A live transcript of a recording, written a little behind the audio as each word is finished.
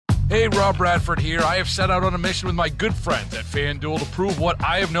Hey, Rob Bradford here. I have set out on a mission with my good friends at FanDuel to prove what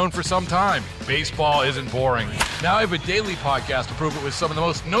I have known for some time. Baseball isn't boring. Now I have a daily podcast to prove it with some of the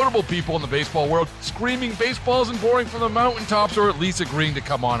most notable people in the baseball world, screaming baseball isn't boring from the mountaintops, or at least agreeing to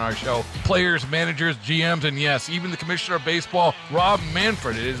come on our show. Players, managers, GMs, and yes, even the commissioner of baseball, Rob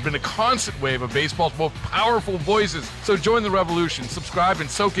Manfred. It has been a constant wave of baseball's most powerful voices. So join the revolution. Subscribe and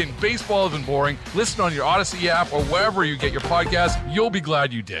soak in Baseball Isn't Boring. Listen on your Odyssey app or wherever you get your podcasts. You'll be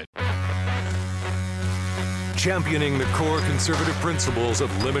glad you did. Championing the core conservative principles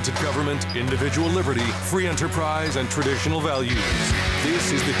of limited government, individual liberty, free enterprise, and traditional values.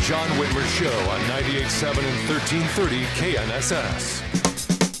 This is the John Whitmer Show on 98.7 and 1330 KNSS.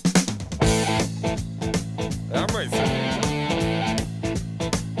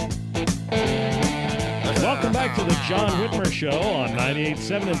 Welcome back to the John Whitmer Show on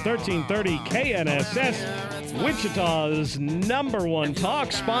 98.7 and 1330 KNSS. Wichita's #1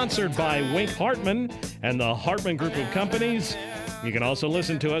 talk, sponsored by Wink Hartman and the Hartman Group of Companies. You can also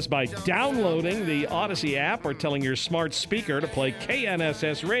listen to us by downloading the Odyssey app or telling your smart speaker to play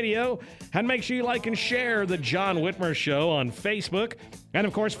KNSS Radio. And make sure you like and share the John Whitmer Show on Facebook. And,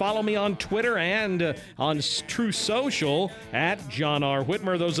 of course, follow me on Twitter and on True Social at John R.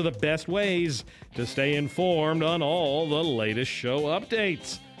 Whitmer. Those are the best ways to stay informed on all the latest show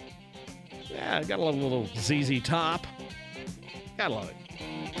updates. Yeah, gotta love a little ZZ Top. Gotta love it.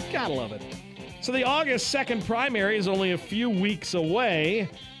 Gotta love it. So the August 2nd primary is only a few weeks away.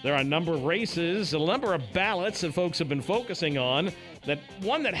 There are a number of races, a number of ballots that folks have been focusing on. That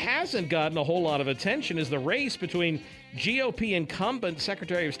one that hasn't gotten a whole lot of attention is the race between GOP incumbent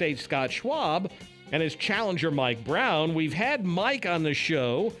Secretary of State Scott Schwab and his challenger Mike Brown. We've had Mike on the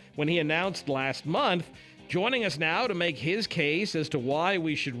show when he announced last month. Joining us now to make his case as to why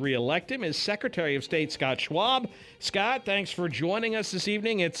we should reelect him is Secretary of State Scott Schwab. Scott, thanks for joining us this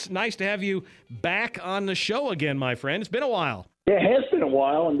evening. It's nice to have you back on the show again, my friend. It's been a while. Yeah, it has been a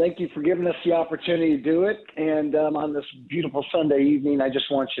while, and thank you for giving us the opportunity to do it. And on this beautiful Sunday evening, I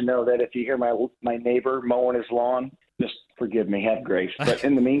just want you to know that if you hear my neighbor mowing his lawn, just forgive me, have grace. But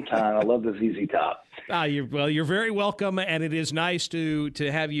in the meantime, I love the ZZ Top. You're very welcome, and it is nice to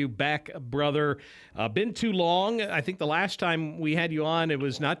have you back, brother. Been too long. I think the last time we had you on, it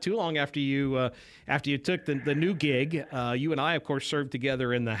was not too long after you took the new gig. You and I, of course, served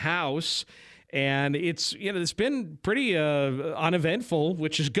together in the House. And it's been pretty uneventful,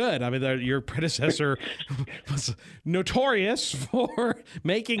 which is good. I mean, your predecessor was notorious for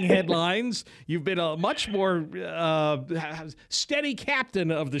making headlines. You've been a much more steady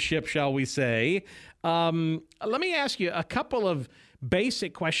captain of the ship, shall we say. Let me ask you a couple of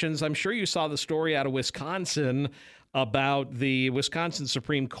basic questions. I'm sure you saw the story out of Wisconsin about the Wisconsin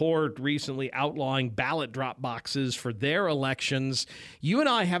Supreme Court recently outlawing ballot drop boxes for their elections. You and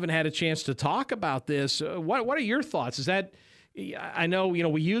I haven't had a chance to talk about this. What are your thoughts? Is that, I know,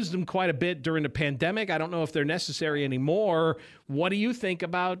 we used them quite a bit during the pandemic. I don't know if they're necessary anymore. What do you think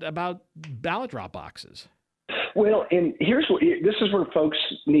about ballot drop boxes? Well, and this is where folks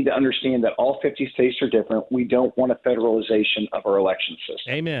need to understand that all 50 states are different. We don't want a federalization of our election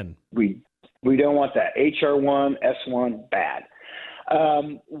system. Amen. We don't want that. HR1, S1, bad.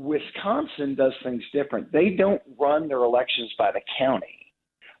 Wisconsin does things different. They don't run their elections by the county.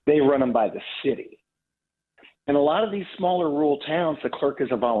 They run them by the city. In a lot of these smaller rural towns, the clerk is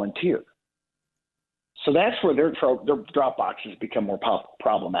a volunteer. So that's where their drop boxes become more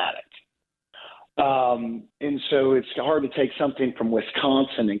problematic. And so it's hard to take something from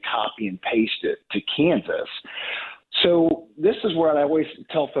Wisconsin and copy and paste it to Kansas. So this is where I always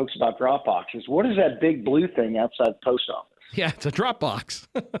tell folks about drop boxes. What is that big blue thing outside the post office? Yeah, it's a drop box.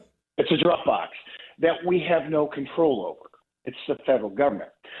 It's a drop box that we have no control over. It's the federal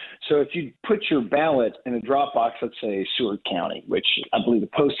government. So if you put your ballot in a drop box, let's say Seward County, which I believe the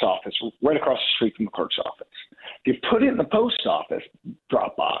post office, right across the street from the clerk's office. If you put it in the post office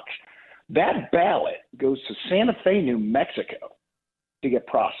drop box, that ballot goes to Santa Fe, New Mexico to get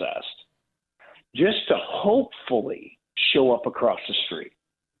processed, just to hopefully show up across the street.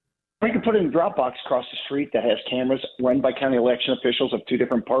 We can put it in a drop box across the street that has cameras run by county election officials of two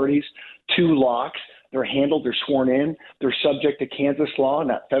different parties, two locks. They're handled, they're sworn in, they're subject to Kansas law,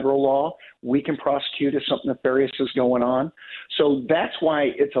 not federal law. We can prosecute if something nefarious is going on. So that's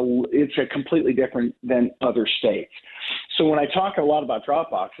why it's a completely different than other states. So when I talk a lot about drop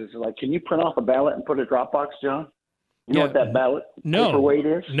boxes, like, can you print off a ballot and put a drop box, John? You know what that ballot paperweight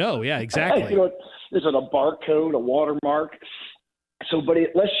is? No, yeah, exactly. Is it a barcode, a watermark? So, but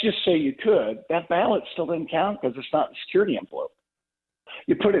let's just say you could. That ballot still doesn't count because it's not a security envelope.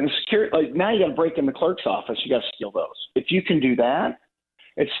 You put it in security. Like now, you got to break in the clerk's office. You got to steal those. If you can do that,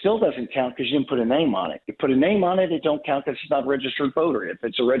 it still doesn't count because you didn't put a name on it. You put a name on it, it don't count because it's not a registered voter. If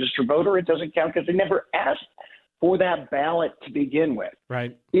it's a registered voter, it doesn't count because they never asked for that ballot to begin with.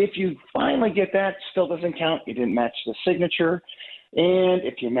 Right. If you finally get that, still doesn't count. You didn't match the signature. And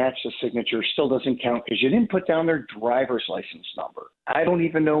if you match the signature, still doesn't count because you didn't put down their driver's license number. I don't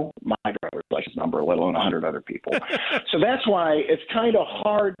even know my driver's license number, let alone 100 other people. So that's why it's kind of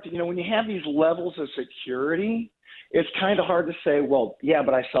hard, when you have these levels of security, it's kind of hard to say, well, yeah,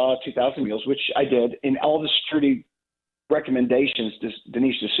 but I saw 2,000 meals, which I did, and all the security recommendations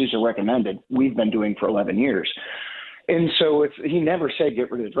Dinesh D'Souza recommended, we've been doing for 11 years. And so he never said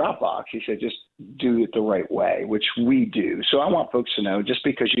get rid of the drop box. He said just do it the right way, which we do. So I want folks to know, just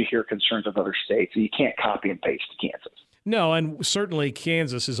because you hear concerns of other states, you can't copy and paste to Kansas. No, and certainly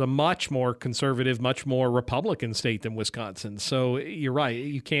Kansas is a much more conservative, much more Republican state than Wisconsin. So you're right.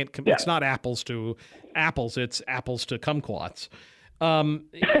 You can't. It's not apples to apples. It's apples to kumquats.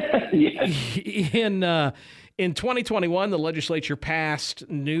 In 2021, the legislature passed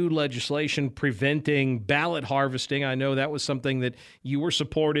new legislation preventing ballot harvesting. I know that was something that you were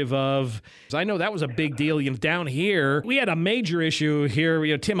supportive of. I know that was a big deal. Down here, we had a major issue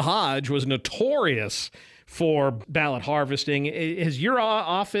here. Tim Hodge was notorious for ballot harvesting. Has your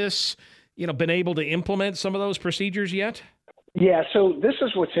office, been able to implement some of those procedures yet? Yeah, so this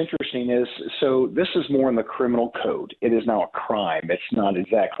is what's interesting this is more in the criminal code. It is now a crime. It's not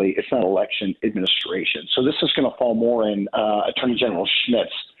election administration. So this is going to fall more in Attorney General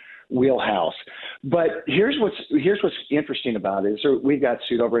Schmidt's wheelhouse. But here's what's interesting about it is we got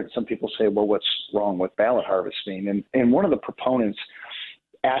sued over it. And some people say, well, what's wrong with ballot harvesting? And one of the proponents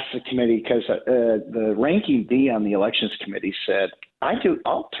asked the committee, because the ranking D on the elections committee said,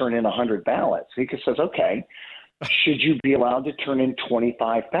 I'll turn in 100 ballots. He says, okay. Should you be allowed to turn in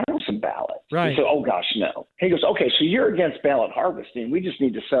 25,000 ballots? Right. He said, oh, gosh, no. He goes, okay, so you're against ballot harvesting. We just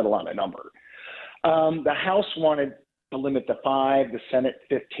need to settle on a number. The House wanted to limit to 5, the Senate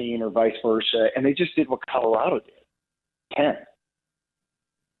 15, or vice versa, and they just did what Colorado did, 10.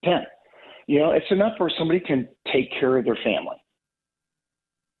 It's enough where somebody can take care of their family.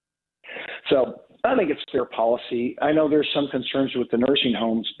 So I think it's fair policy. I know there's some concerns with the nursing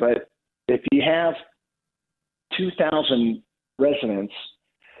homes, but if you have 2,000 residents,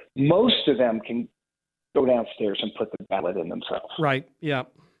 most of them can go downstairs and put the ballot in themselves. Right, yeah.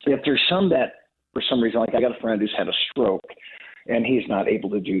 If there's some that, for some reason, like I got a friend who's had a stroke, and he's not able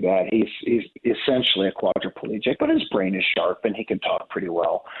to do that. He's essentially a quadriplegic, but his brain is sharp, and he can talk pretty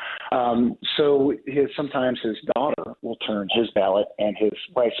well. So sometimes his daughter will turn his ballot and his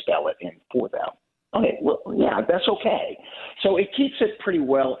wife's ballot in for them. Okay, well, yeah, that's okay. So it keeps it pretty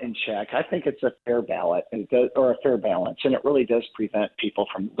well in check. I think it's a fair ballot or a fair balance, and it really does prevent people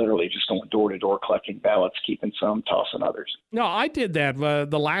from literally just going door to door collecting ballots, keeping some, tossing others. No, I did that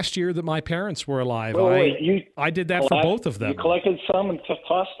the last year that my parents were alive. I did that for both of them. You collected some and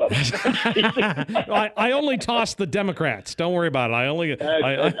tossed them. I only tossed the Democrats. Don't worry about it.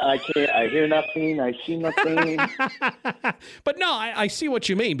 I can't. I hear nothing. I see nothing. But no, I see what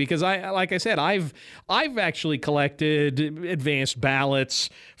you mean, because like I said, I've actually collected advanced ballots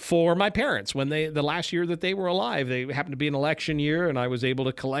for my parents when the last year that they were alive. They happened to be an election year, and I was able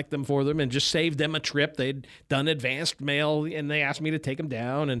to collect them for them and just save them a trip. They'd done advanced mail, and they asked me to take them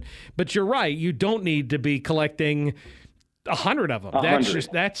down. But you're right, you don't need to be collecting 100 of them. 100.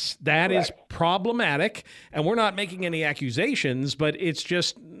 That is problematic, and we're not making any accusations, but it's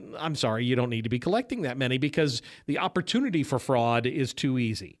just, I'm sorry, you don't need to be collecting that many because the opportunity for fraud is too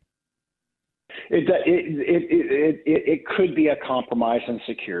easy. It could be a compromise in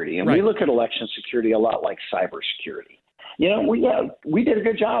security, and we look at election security a lot like cybersecurity. We did a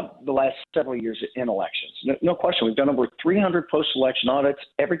good job the last several years in elections. No question. We've done over 300 post-election audits.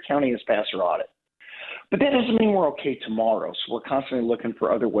 Every county has passed their audit. But that doesn't mean we're okay tomorrow. So we're constantly looking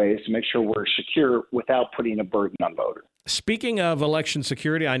for other ways to make sure we're secure without putting a burden on voters. Speaking of election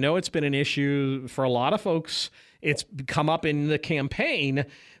security, I know it's been an issue for a lot of folks. It's come up in the campaign.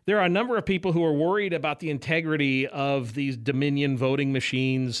 There are a number of people who are worried about the integrity of these Dominion voting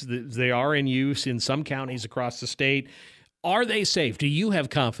machines. They are in use in some counties across the state. Are they safe? Do you have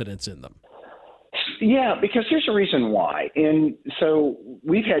confidence in them? Yeah, because here's the reason why. And so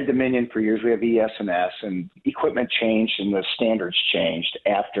we've had Dominion for years. We have ES&S, and equipment changed and the standards changed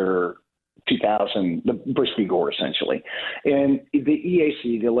after 2000, the Bush v. Gore, essentially. And the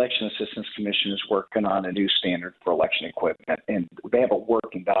EAC, the Election Assistance Commission, is working on a new standard for election equipment. And they have a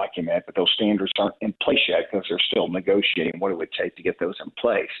working document, but those standards aren't in place yet because they're still negotiating what it would take to get those in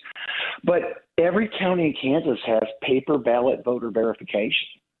place. But every county in Kansas has paper ballot voter verification.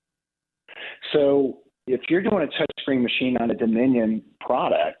 So if you're doing a touchscreen machine on a Dominion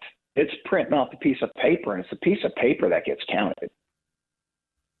product, it's printing off the piece of paper, and it's the piece of paper that gets counted.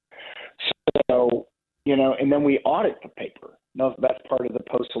 So, and then we audit the paper. No, that's part of the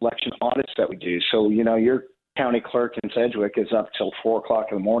post-election audits that we do. So, your county clerk in Sedgwick is up till 4 o'clock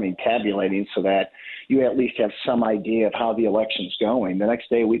in the morning tabulating so that you at least have some idea of how the election's going. The next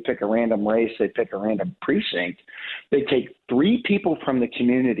day we pick a random race, they pick a random precinct. They take 3 people from the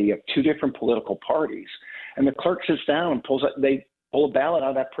community of 2 different political parties, and the clerk sits down and they pull a ballot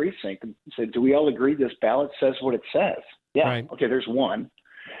out of that precinct and say, do we all agree this ballot says what it says? Yeah. Right. Okay, there's one.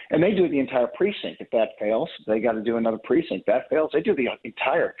 And they do the entire precinct. If that fails, they got to do another precinct. That fails, they do the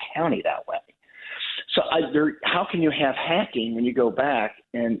entire county that way. So how can you have hacking when you go back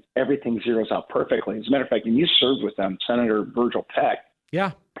and everything zeroes out perfectly? As a matter of fact, when you served with them, Senator Virgil Peck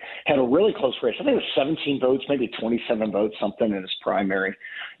had a really close race. I think it was 17 votes, maybe 27 votes, something in his primary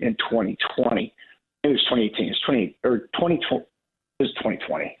in 2020. It was 2018. It was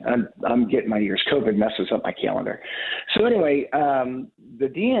 2020. I'm getting my years. COVID messes up my calendar. So anyway, the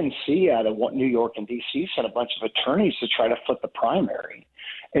DNC out of New York and D.C. sent a bunch of attorneys to try to flip the primary.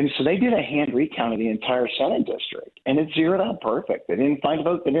 And so they did a hand recount of the entire Senate district, and it zeroed out perfect. They didn't find a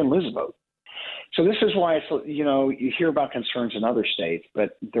vote. They didn't lose a vote. So this is why, you hear about concerns in other states,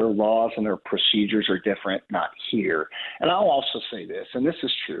 but their laws and their procedures are different, not here. And I'll also say this, and this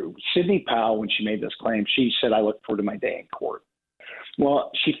is true. Sidney Powell, when she made this claim, she said, I look forward to my day in court.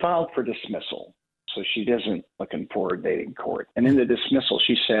 Well, she filed for dismissal, so she isn't looking forward to day in court. And in the dismissal,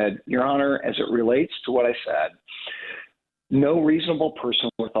 she said, Your Honor, as it relates to what I said, no reasonable person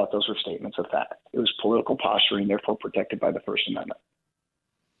would have thought those were statements of fact. It was political posturing, therefore protected by the First Amendment.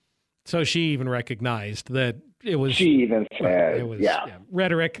 So she even recognized that it was. She even said, it was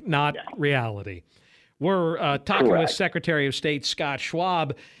rhetoric, not reality. We're talking Correct. with Secretary of State Scott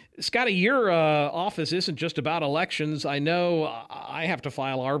Schwab. Scotty, your office isn't just about elections. I know I have to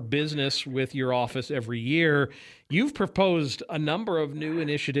file our business with your office every year. You've proposed a number of new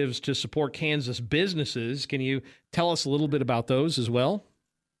initiatives to support Kansas businesses. Can you tell us a little bit about those as well?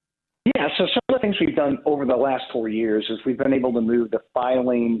 Yeah, so some of the things we've done over the last 4 years is we've been able to move the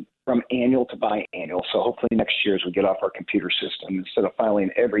filing from annual to biannual. So hopefully next year as we get off our computer system, instead of filing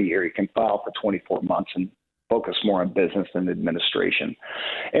every year, you can file for 24 months and focus more on business than administration.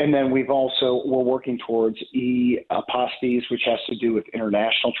 And then we're working towards e-aposties, which has to do with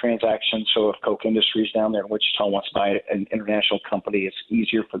international transactions. So if Koch Industries down there in Wichita wants to buy an international company, it's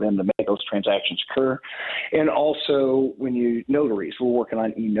easier for them to make those transactions occur. And also notaries, we're working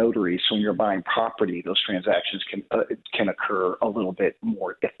on e-notaries. So when you're buying property, those transactions can occur a little bit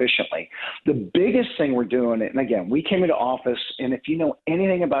more efficiently. The biggest thing we're doing, and again, we came into office, and if you know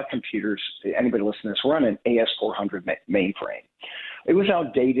anything about computers, anybody listening to this, we're on an AS400 mainframe. It was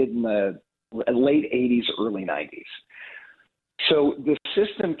outdated in the late 80s, early 90s. So the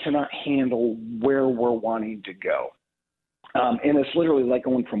system cannot handle where we're wanting to go. And it's literally like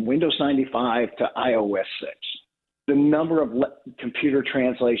going from Windows 95 to iOS 6. The number of computer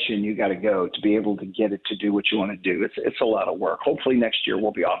translation you got to go to be able to get it to do what you want to do, it's a lot of work. Hopefully next year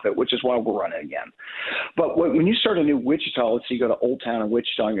we'll be off it, which is why we're running again. But when you start a new Wichita, let's say you go to Old Town in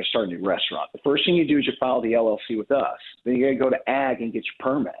Wichita and you're starting a new restaurant, the first thing you do is you file the LLC with us. Then you got to go to Ag and get your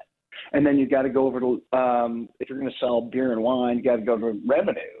permit. And then you got to go over to, if you're going to sell beer and wine, you got to go to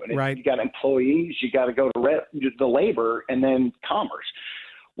revenue. And if you got employees, you got to go to the labor and then commerce.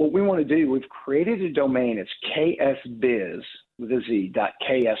 What we want to do, we've created a domain. It's ksbiz with a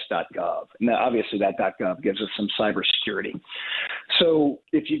z.ks.gov. Now, obviously, that .gov gives us some cybersecurity. So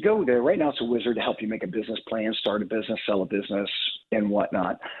if you go there, right now it's a wizard to help you make a business plan, start a business, sell a business, and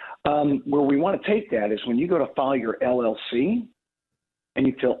whatnot. Where we want to take that is when you go to file your LLC and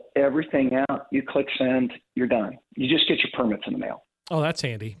you fill everything out, you click send, you're done. You just get your permits in the mail. Oh, that's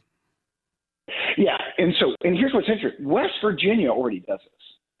handy. Yeah, and here's what's interesting. West Virginia already does this.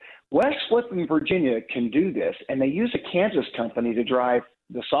 West flipping Virginia can do this, and they use a Kansas company to drive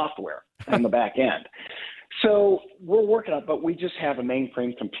the software on the back end. So we're working on it, but we just have a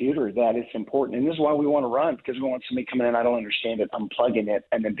mainframe computer that is important. And this is why we want to run, because we want somebody coming in, I don't understand it, unplugging it,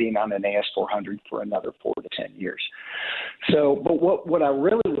 and then being on an AS400 for another 4 to 10 years. So, but what I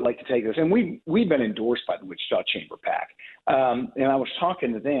really would like to take this, and we've been endorsed by the Wichita Chamber PAC. And I was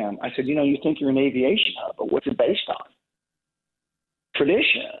talking to them. I said, you think you're an aviation hub, but what's it based on?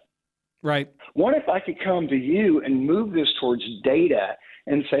 Tradition. Right. What if I could come to you and move this towards data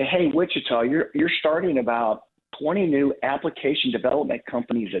and say, hey, Wichita, you're starting about 20 new application development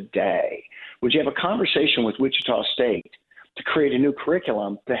companies a day. Would you have a conversation with Wichita State to create a new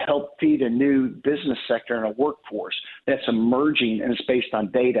curriculum to help feed a new business sector and a workforce that's emerging and is based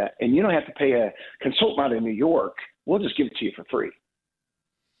on data. And you don't have to pay a consultant out in New York. We'll just give it to you for free.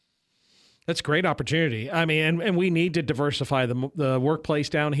 That's a great opportunity. I mean, and we need to diversify the workplace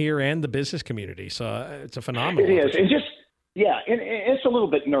down here and the business community. So it's a phenomenal. It is. And it's a little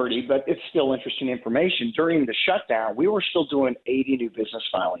bit nerdy, but it's still interesting information. During the shutdown, we were still doing 80 new business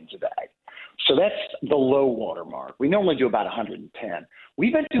filings a day. So that's the low water mark. We normally do about 110.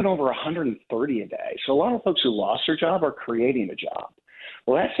 We've been doing over 130 a day. So a lot of folks who lost their job are creating a job.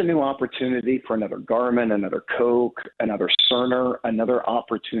 Well, that's a new opportunity for another Garmin, another Coke, another Cerner, another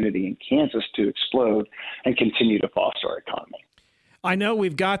opportunity in Kansas to explode and continue to foster our economy. I know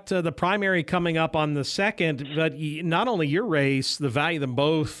we've got the primary coming up on the 2nd, but not only your race, the Value Them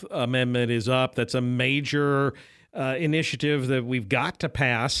Both amendment is up. That's a major initiative that we've got to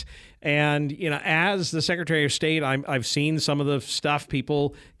pass. And, as the Secretary of State, I've seen some of the stuff,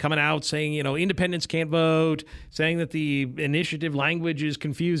 people coming out saying, independents can't vote, saying that the initiative language is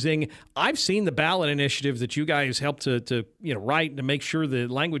confusing. I've seen the ballot initiative that you guys helped to write to make sure the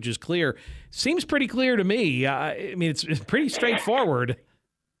language is clear. Seems pretty clear to me. I mean, it's pretty straightforward.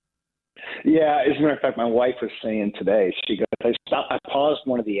 Yeah, as a matter of fact, my wife was saying today, she goes, I paused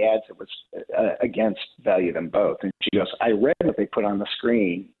one of the ads that was against Value Them Both. And she goes, I read what they put on the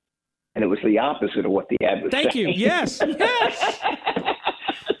screen, and it was the opposite of what the ad was saying. Thank you. Yes. So,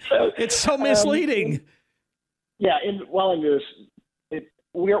 it's so misleading. And while I'm this,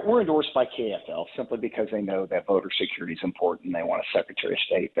 we're endorsed by KFL simply because they know that voter security is important. They want a Secretary of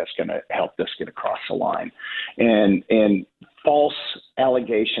State that's going to help us get across the line. And false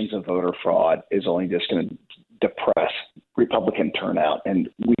allegations of voter fraud is only just going to depress Republican turnout, and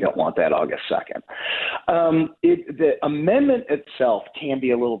we don't want that August 2nd. The amendment itself can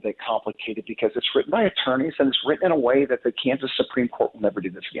be a little bit complicated because it's written by attorneys and it's written in a way that the Kansas Supreme Court will never do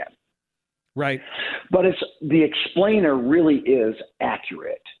this again. Right. But the explainer really is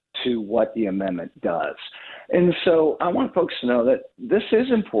accurate to what the amendment does. And so I want folks to know that this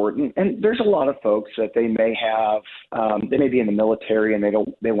is important. And there's a lot of folks that they may have, they may be in the military and they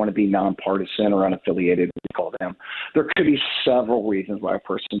want to be nonpartisan or unaffiliated, we call them. There could be several reasons why a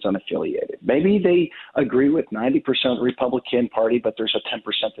person's unaffiliated. Maybe they agree with 90% of the Republican Party, but there's a 10%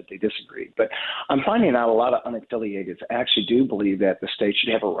 that they disagree. But I'm finding out a lot of unaffiliated actually do believe that the state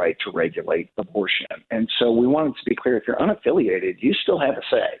should have a right to regulate abortion. And so we want it to be clear, if you're unaffiliated, you still have a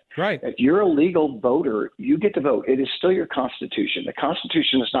say. Right. If you're a legal voter, you get to vote. It is still your Constitution. The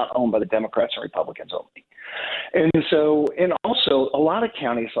Constitution is not owned by the Democrats and Republicans only. And also a lot of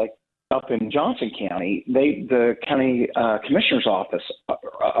counties, like up in Johnson County, the county commissioner's offices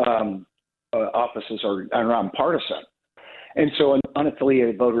are nonpartisan. And so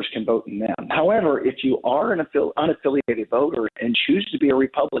unaffiliated voters can vote in them. However, if you are an unaffiliated voter and choose to be a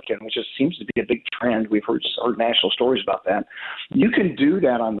Republican, which just seems to be a big trend, we've heard national stories about that, you can do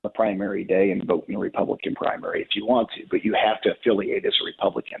that on the primary day and vote in the Republican primary if you want to, but you have to affiliate as a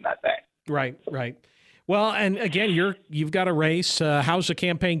Republican that day. Right, right. Well, and again, you've got a race. How's the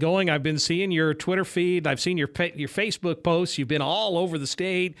campaign going? I've been seeing your Twitter feed. I've seen your Facebook posts. You've been all over the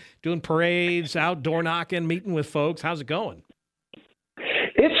state doing parades, outdoor knocking, meeting with folks. How's it going?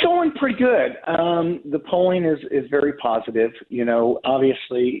 It's going pretty good. The polling is very positive.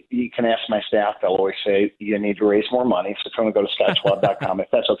 Obviously, you can ask my staff. They'll always say you need to raise more money. So if you want to go to ScottSchwab.com, if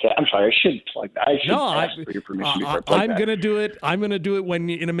that's okay. I'm sorry, I should plug that. I should ask for your permission before I plug that. I'm going to do it. I'm going to do it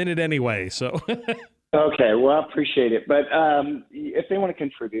in a minute anyway. So. Okay, well, I appreciate it. But if they want to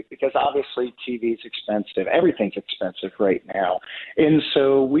contribute, because obviously TV is expensive, everything's expensive right now. And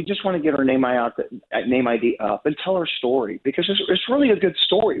so we just want to get our name ID up and tell our story, because it's really a good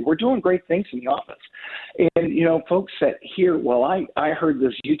story. We're doing great things in the office. And, folks that hear, well, I heard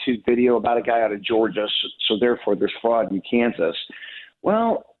this YouTube video about a guy out of Georgia, so therefore there's fraud in Kansas.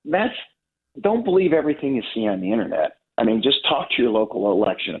 Well, don't believe everything you see on the internet. I mean, just talk to your local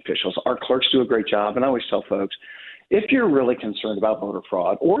election officials. Our clerks do a great job. And I always tell folks, if you're really concerned about voter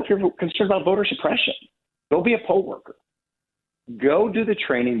fraud, or if you're concerned about voter suppression, go be a poll worker. Go do the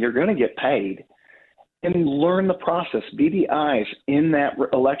training. You're going to get paid. And learn the process. Be the eyes in that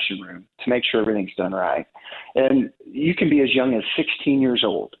election room to make sure everything's done right. And you can be as young as 16 years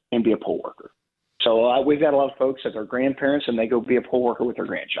old and be a poll worker. So we've got a lot of folks that are grandparents, and they go be a poll worker with their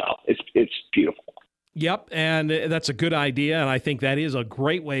grandchild. It's beautiful. Yep, and that's a good idea, and I think that is a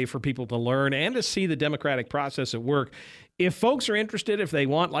great way for people to learn and to see the democratic process at work. If folks are interested, if they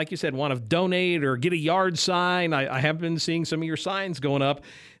want, like you said, want to donate or get a yard sign, I have been seeing some of your signs going up.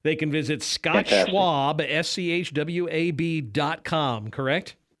 They can visit ScottSchwab, SCHWAB.com,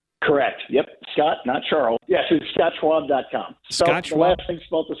 correct? Correct. Yep. Scott, not Charles. Yes, it's scottschwab.com. Scott The Schwab. last name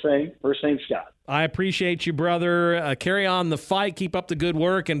spelled the same, first name Scott. I appreciate you, brother. Carry on the fight. Keep up the good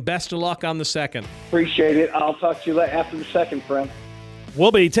work, and best of luck on the second. Appreciate it. I'll talk to you after the second, friend.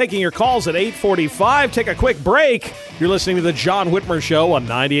 We'll be taking your calls at 8:45. Take a quick break. You're listening to the John Whitmer Show on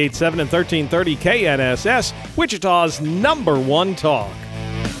 98.7 and 1330 KNSS, Wichita's #1 talk.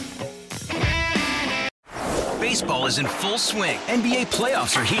 Baseball is in full swing. NBA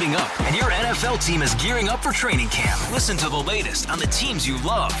playoffs are heating up, and your NFL team is gearing up for training camp. Listen to the latest on the teams you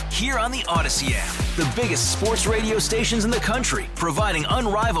love here on the Odyssey app. The biggest sports radio stations in the country, providing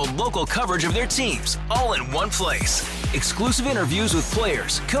unrivaled local coverage of their teams, all in one place. Exclusive interviews with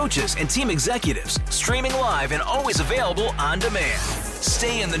players, coaches, and team executives, streaming live and always available on demand.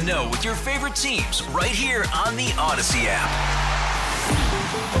 Stay in the know with your favorite teams right here on the Odyssey app.